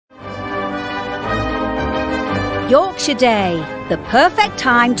Yorkshire Day, the perfect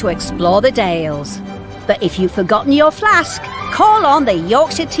time to explore the Dales. But if you've forgotten your flask, call on the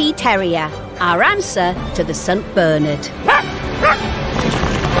Yorkshire Tea Terrier, our answer to the St Bernard.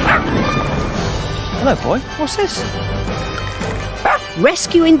 Hello, boy. What's this?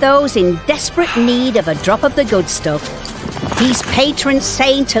 Rescuing those in desperate need of a drop of the good stuff. He's patron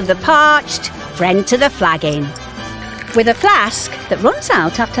saint of the parched, friend to the flagging. With a flask that runs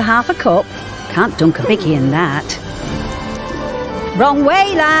out after half a cup, can't dunk a biggie in that. Wrong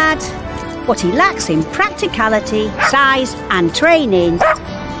way, lad. What he lacks in practicality, size and training,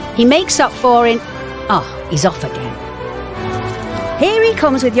 he makes up for in... Oh, he's off again. Here he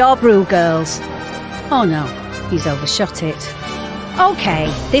comes with your brew, girls. Oh no, he's overshot it. OK,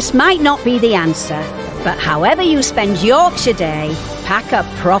 this might not be the answer, but however you spend Yorkshire Day, pack a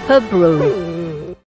proper brew.